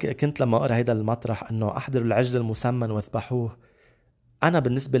 أنا كنت لما أقرأ هيدا المطرح أنه أحضروا العجل المسمن واذبحوه، أنا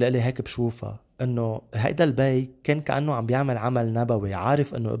بالنسبة لي هيك بشوفها أنه هيدا البي كان كأنه عم بيعمل عمل نبوي،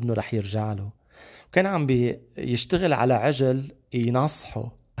 عارف أنه ابنه رح يرجع له، كان عم يشتغل على عجل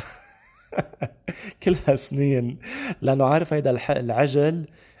ينصحه كل هالسنين، لأنه عارف هيدا العجل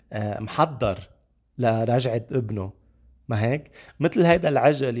محضر لرجعة ابنه. ما هيك؟ مثل هيدا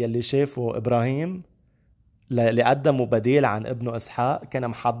العجل يلي شافه إبراهيم اللي قدموا بديل عن ابنه إسحاق، كان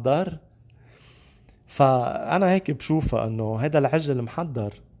محضر. فأنا هيك بشوفها أنه هيدا العجل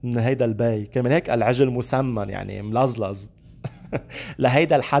محضر من هيدا البي، كمان هيك العجل مسمن يعني ملزلز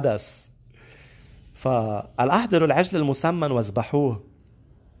لهيدا الحدث. فقال أحضروا العجل المسمن واذبحوه.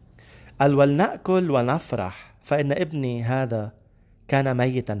 قال ولنأكل ونفرح فإن ابني هذا كان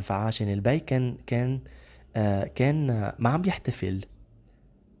ميتا فعاش. البي كان ما عم يحتفل،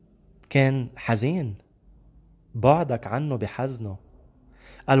 كان حزين، بعدك عنه بحزنه.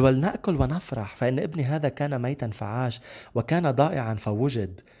 قال ولنأكل ونفرح فإن ابني هذا كان ميتا فعاش وكان ضائعا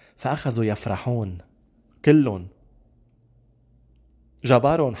فوجد. فأخذوا يفرحون كلهم،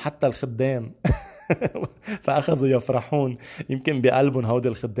 جبارهم حتى الخدام. فأخذوا يفرحون. يمكن بقلبهم هودي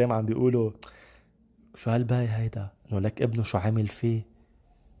الخدام عم بيقولوا شو هالباي هيدا، انه لك ابنه شو عمل فيه،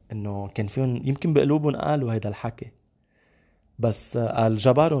 انه كان فيهم يمكن بقلوبهم قالوا هيدا الحكي. بس قال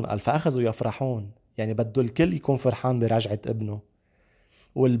جبارهم، قال فأخذوا يفرحون، يعني بده الكل يكون فرحان برجعة ابنه.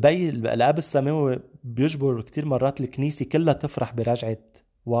 والبي الأب السماوي بيجبر كتير مرات الكنيسة كلها تفرح برجعة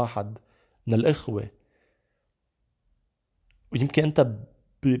واحد من الإخوة. ويمكن أنت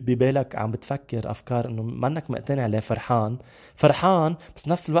ببالك عم بتفكر أفكار إنه ما أنك مقتنع ليه فرحان بس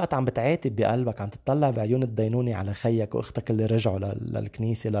نفس الوقت عم بتعاتب بقلبك، عم تطلع بعيون الدينونة على خيك وأختك اللي رجعوا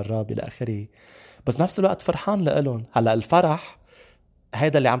للكنيسة للرب إلى آخره، بس نفس الوقت فرحان لإلهم. هلأ الفرح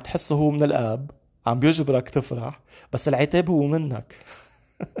هيدا اللي عم تحسه هو من الآب، عم بيجبرك تفرح، بس العتاب هو منك.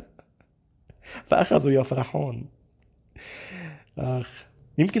 فأخذوا يفرحون.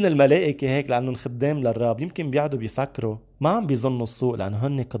 يمكن الملائكة هيك لأنهم خدام للرب يمكن بيقعدوا بيفكروا، ما عم بيظنوا السوء لأنه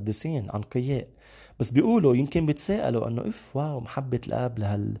هن قديسين أنقياء، بس بيقولوا يمكن بيتساءلوا أنه واو محبة الآب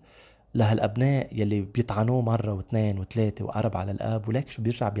لهالأبناء يلي بيطعنوه مرة واثنين وثلاثة وقرب على الآب، وليك شو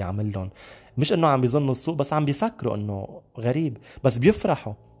بيرجع بيعمل لهم. مش أنه عم بيظنوا السوء، بس عم بيفكروا أنه غريب، بس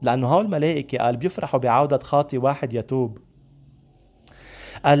بيفرحوا لأنه هول الملائكة قال بيفرحوا بعودة خاطي واحد يتوب.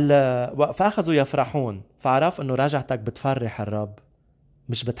 قال فأخذوا يفرحون، فعرف أنه رجعتك بتفرح الرب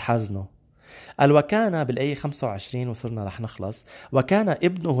مش بتحزنه. قال وكان بالآية 25 وصرنا رح نخلص، وكان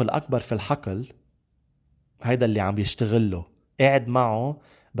ابنه الأكبر في الحقل، هيدا اللي عم بيشتغل له قاعد معه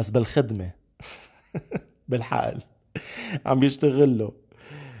بس بالخدمة بالحقل عم بيشتغل له،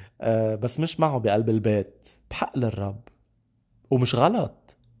 بس مش معه بقلب البيت، بحقل الرب. ومش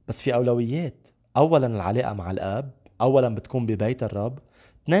غلط، بس في أولويات. أولا العلاقة مع الآب، أولا بتكون ببيت الرب،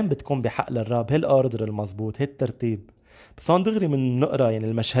 اثنين بتكون بحقل الرب. هالأوردر المزبوط، هالترتيب. بس هون دغري من نقرأ يعني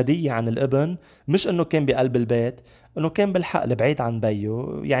المشهدية عن الابن، مش انه كان بقلب البيت، انه كان بالحقل بعيد عن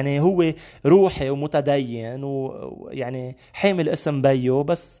بيه. يعني هو روحي ومتدين ويعني حامل اسم بيه،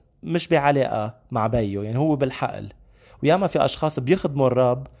 بس مش بعلاقة مع بيه، يعني هو بالحقل. وياما في أشخاص بيخدموا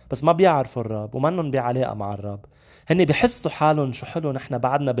الرب بس ما بيعرفوا الرب ومنن بعلاقة مع الرب. هن بيحسوا حالهم شو حلو نحن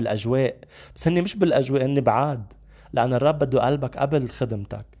بعدنا بالأجواء، بس هن مش بالأجواء، هن بعاد، لأن الرب بده قلبك قبل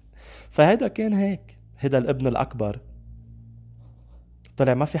خدمتك. فهذا كان هيك. هذا الابن الأكبر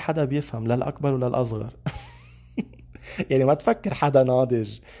طلع ما في حدا بيفهم، لا الأكبر ولا الأصغر. يعني ما تفكر حدا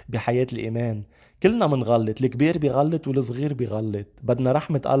ناضج بحياة الإيمان. كلنا منغلط، الكبير بيغلط والصغير بيغلط، بدنا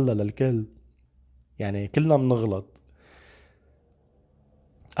رحمة الله للكل. يعني كلنا منغلط.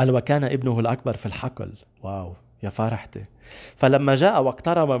 قال وكان ابنه الأكبر في الحقل. واو يا فرحتي. فلما جاء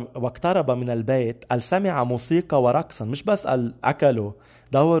واقترب من البيت، قال سمع موسيقى ورقصا. مش بس قال أكلوا،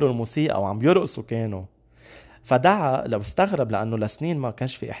 دوروا الموسيقى وعم يرقصوا كانوا. فدعا، لو استغرب لأنه لسنين ما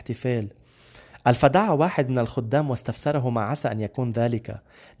كانش في احتفال. قال فدعا واحد من الخدام واستفسره ما عسى أن يكون ذلك.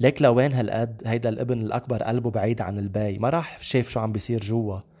 ليك لوين هالقد هيدا الابن الأكبر قلبه بعيد عن البي، ما راح شاف شو عم بيصير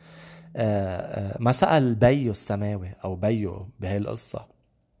جوا. ما سأل بيو السماوي أو بيو بهاي القصة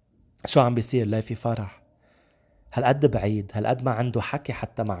شو عم بيصير. لا في فرح، هالقد بعيد، هالقد ما عنده حكي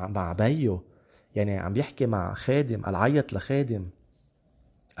حتى مع بيو. يعني عم بيحكي مع خادم، قال عيط لخادم،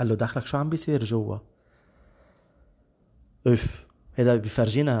 قال له دخلك شو عم بيصير جوا. هذا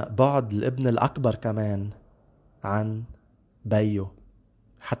بيفرجينا بعد الابن الأكبر كمان عن بيو.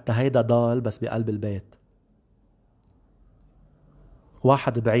 حتى هيدا ضال بس بقلب البيت،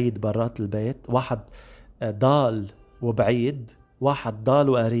 واحد بعيد برات البيت، واحد ضال وبعيد، واحد ضال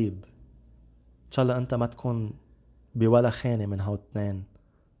وقريب. إن شاء الله أنت ما تكون بولا خانة من هاو اثنين،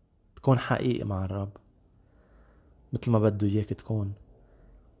 تكون حقيقي مع الرب مثل ما بده إياك تكون.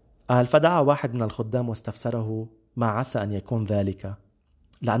 قال فدعا واحد من الخدام واستفسره ما عسى أن يكون ذلك،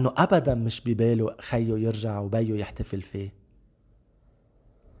 لأنه أبدا مش بباله خيه يرجع وبيه يحتفل فيه.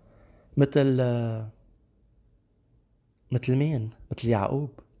 مثل مين؟ مثل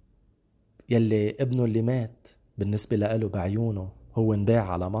يعقوب يلي ابنه اللي مات بالنسبة له بعيونه هو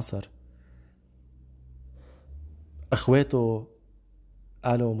انباع على مصر. اخواته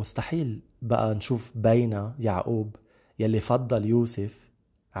قالوا مستحيل بقى نشوف بينا يعقوب يلي فضل يوسف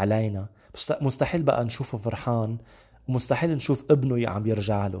علينا، مستحيل بقى نشوفه فرحان، ومستحيل نشوف ابنه عم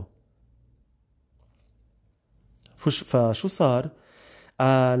يرجع له. فشو صار؟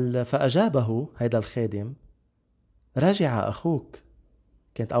 قال فأجابه هيدا الخادم رجع أخوك.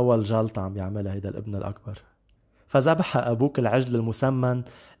 كانت أول جلطة عم يعملها هيدا الابن الأكبر. فذبح أبوك العجل المسمن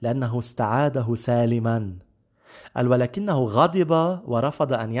لأنه استعاده سالما. قال ولكنه غضب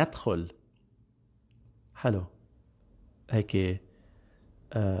ورفض أن يدخل. حلو هيك.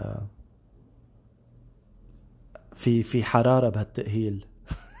 في حرارة بهالتأهيل.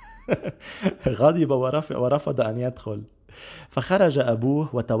 غضب ورفض أن يدخل. فخرج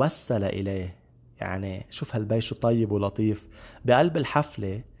أبوه وتوسل إليه. يعني شوف هالبي شو طيب ولطيف، بقلب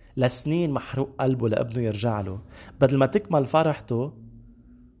الحفلة لسنين محروق قلبه لابنه يرجع له. بدل ما تكمل فرحته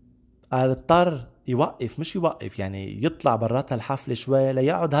قال اضطر يوقف، مش يوقف يعني يطلع برات الحفلة شوي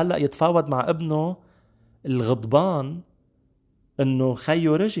ليقعد هلأ يتفاوض مع ابنه الغضبان انه خيه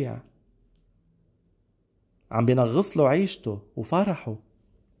رجع. عم بينغص له عيشته وفرحه.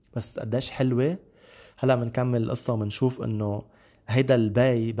 بس قديش حلوة. هلأ منكمل القصة ومنشوف انه هيدا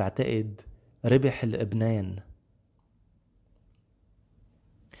البي بعتقد ربح الابنين.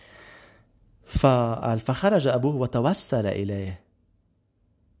 فقال فخرج أبوه وتوسل إليه.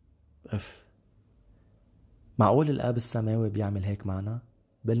 معقول الآب السماوي بيعمل هيك معنا؟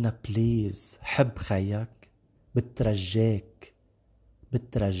 بلنا بليز حب خيك، بترجاك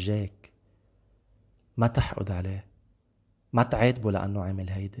ما تحقد عليه، ما تعاتبه لأنه عمل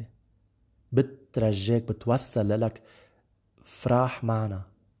هيدا. بترجاك، بتوسل لك فراح معنا.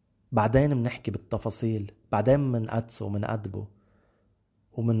 بعدين منحكي بالتفاصيل، بعدين منقدسه ومنأدبه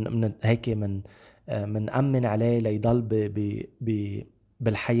ومن هيك من أمن عليه ليضل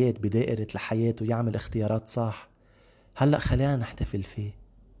بالحياة، بدائرة الحياة، ويعمل اختيارات صح. هلأ خلينا نحتفل فيه.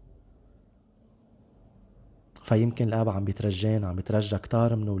 فيمكن الآب عم بيترجانا، عم بيترجى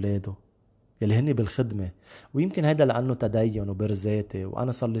كتار من ولاده يلي هني بالخدمة. ويمكن هيدا لأنه تدين وبرزاتي،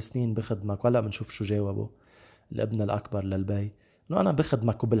 وأنا صار لي سنين بخدمك. ولا بنشوف شو جاوبه الابن الأكبر للبي، إنه أنا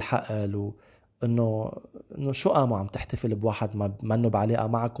بخدمك وبالحقل، إنه شو قاموا عم تحتفل بواحد ما منه بعلاقة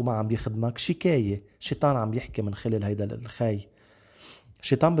معك وما عم بيخدمك. شكاية. شيطان عم يحكي من خلال هيدا الخي.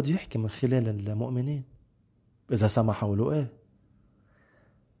 شيطان بده يحكي من خلال المؤمنين. إذا سمحوا له إيه.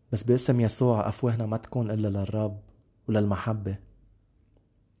 بس باسم يسوع أفواهنا ما تكون إلا للرب وللمحبة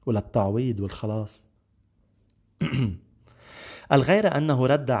وللتعويض والخلاص. الغير أنه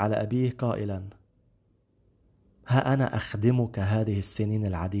رد على أبيه قائلا: ها أنا أخدمك هذه السنين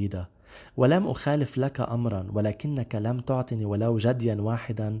العديدة ولم أخالف لك أمرا، ولكنك لم تعطني ولو جديا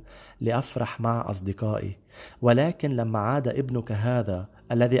واحدا لأفرح مع أصدقائي. ولكن لما عاد ابنك هذا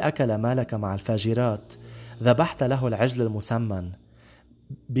الذي أكل مالك مع الفاجرات ذبحت له العجل المسمن.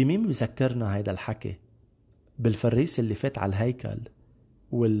 بمين بيذكرنا هيدا الحكي؟ بالفريسي اللي فات على الهيكل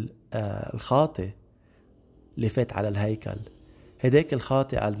والخاطئ اللي فات على الهيكل. هداك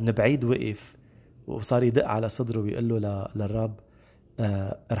الخاطئ قال من بعيد وقف وصار يدق على صدره ويقول له للرب: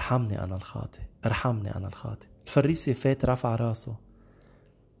 ارحمني أنا الخاطئ، ارحمني أنا الخاطئ. الفريسي فات رفع راسه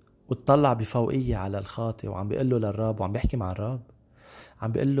وتطلع بفوقية على الخاطئ وعم بيقول له للرب، وعم بيحكي مع الرب،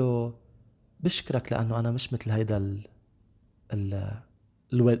 عم بيقول له: بشكرك لأنه أنا مش مثل هيدا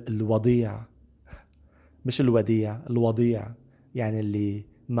الوضيع، مش الوديع، الوضيع يعني اللي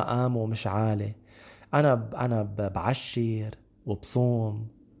مقامه مش عالي. أنا بعشر وبصوم.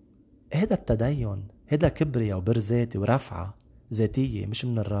 هيدا التدين، هيدا كبرياء وبر ذاتي ورفعة ذاتية مش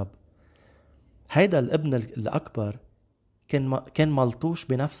من الرب. هيدا الابن الأكبر كان ملطوش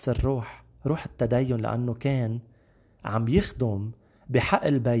بنفس الروح، روح التدين، لأنه كان عم يخدم بحق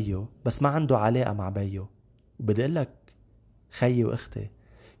البيو بس ما عنده علاقة مع بيو. وبدي أقول لك خيي وأختي،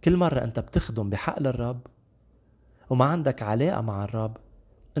 كل مرة أنت بتخدم بحق للرب وما عندك علاقة مع الرب،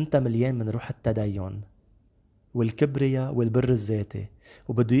 أنت مليان من روح التدين والكبرياء والبر الذاتي،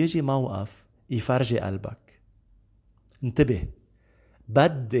 وبده يجي موقف يفرجي قلبك. انتبه،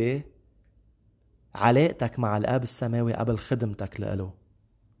 بدي علاقتك مع الآب السماوي قبل خدمتك له،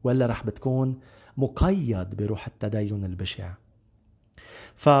 ولا رح بتكون مقيد بروح التدين البشع.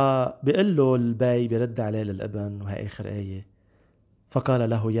 فبيقول له البي، بيرد عليه للابن، وهي آخر آية: فقال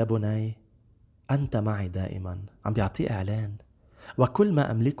له: يا بني أنت معي دائما. عم بيعطيه إعلان: وكل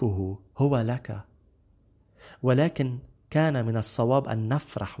ما أملكه هو لك، ولكن كان من الصواب أن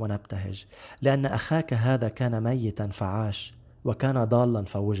نفرح ونبتهج، لأن أخاك هذا كان ميتا فعاش وكان ضالا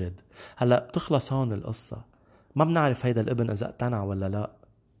فوجد. هلأ بتخلص هون القصة. ما بنعرف هيدا الابن إذا اقتنع ولا لا،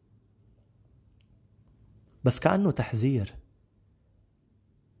 بس كأنه تحذير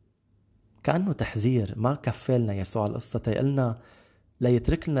ما كفلنا يسوع القصة تيقلنا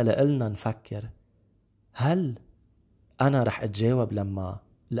ليترك لنا نفكر: هل أنا رح أتجاوب لما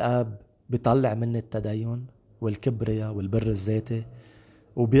الآب بيطلع مني التدين والكبرياء والبر الذاتي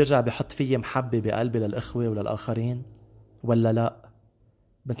وبيرجع بيحط فيه محبة بقلبي للإخوة وللآخرين، ولا لا؟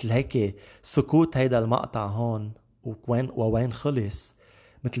 مثل هيك سكوت هيدا المقطع هون ووين خلص،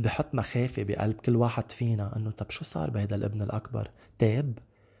 مثل بيحط مخافة بقلب كل واحد فينا أنه طب شو صار بهيدا الابن الأكبر؟ تاب؟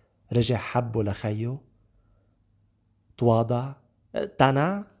 رجع حبه لخيه؟ تواضع؟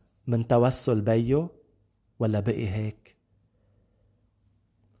 تنع من توسل بيه؟ ولا بقي هيك؟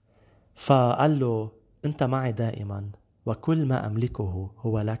 فقال له: أنت معي دائما وكل ما أملكه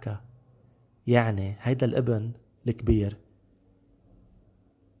هو لك. يعني هيدا الابن الكبير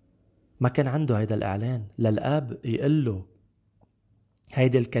ما كان عنده هيدا الإعلان للآب يقول له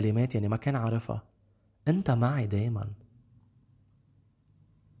هيدا الكلمات، يعني ما كان عارفها. أنت معي دائما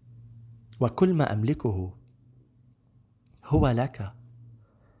وكل ما أملكه هو لك.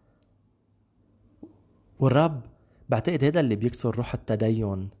 والرب بعتقد هيدا اللي بيكسر روح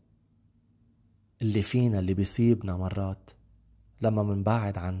التدين اللي فينا، اللي بيصيبنا مرات لما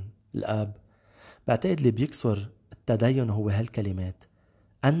منبعد عن الآب. بعتقد اللي بيكسر التدين هو هالكلمات: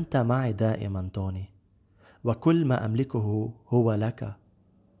 أنت معي دائما توني وكل ما أملكه هو لك.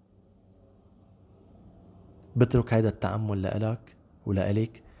 بترك هيدا التأمل لإلك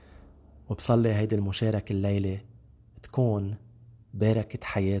ولإلك، وبصلي هيدا المشاركة الليلة تكون باركت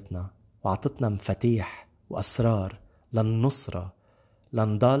حياتنا وعطتنا مفاتيح وأسرار للنصرة،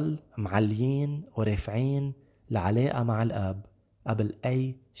 لنضل معليين ورافعين لعلاقة مع الآب قبل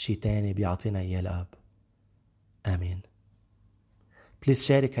أي شي تاني بيعطينا إياه الآب. آمين. بليز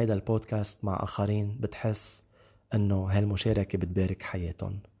شارك هيدا البودكاست مع آخرين بتحس أنه هالمشاركة بتبارك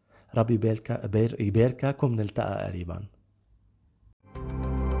حياتهم. ربي يبارككم، نلتقى قريبا.